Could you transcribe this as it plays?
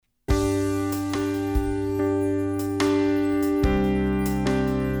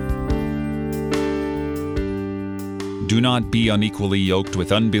Do not be unequally yoked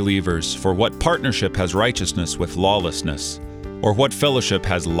with unbelievers, for what partnership has righteousness with lawlessness? Or what fellowship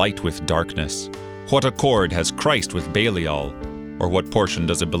has light with darkness? What accord has Christ with Belial? Or what portion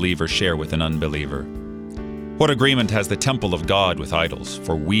does a believer share with an unbeliever? What agreement has the temple of God with idols?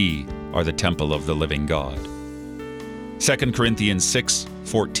 For we are the temple of the living God. 2 Corinthians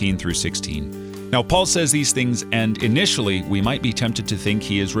 6:14 through 16. Now Paul says these things, and initially we might be tempted to think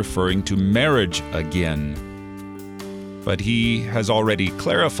he is referring to marriage again. But he has already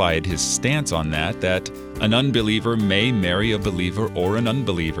clarified his stance on that an unbeliever may marry a believer or an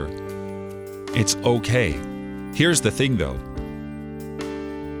unbeliever. It's okay. Here's the thing though.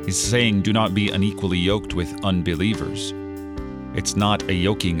 He's saying do not be unequally yoked with unbelievers. It's not a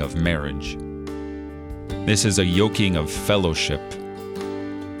yoking of marriage. This is a yoking of fellowship.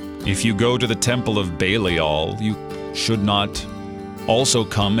 If you go to the temple of Belial, you should not also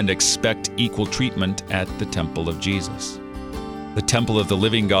come and expect equal treatment at the temple of Jesus. The temple of the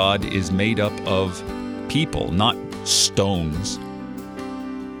living God is made up of people, not stones.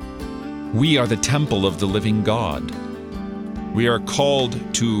 We are the temple of the living God. We are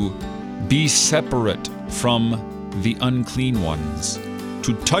called to be separate from the unclean ones,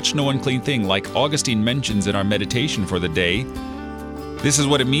 to touch no unclean thing, like Augustine mentions in our meditation for the day. This is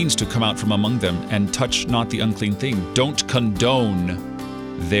what it means to come out from among them and touch not the unclean thing. Don't condone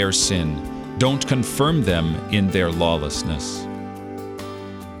their sin. Don't confirm them in their lawlessness.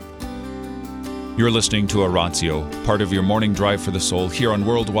 You're listening to Oratio, part of your morning drive for the soul here on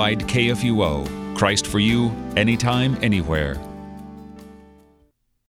Worldwide KFUO. Christ for you, anytime, anywhere.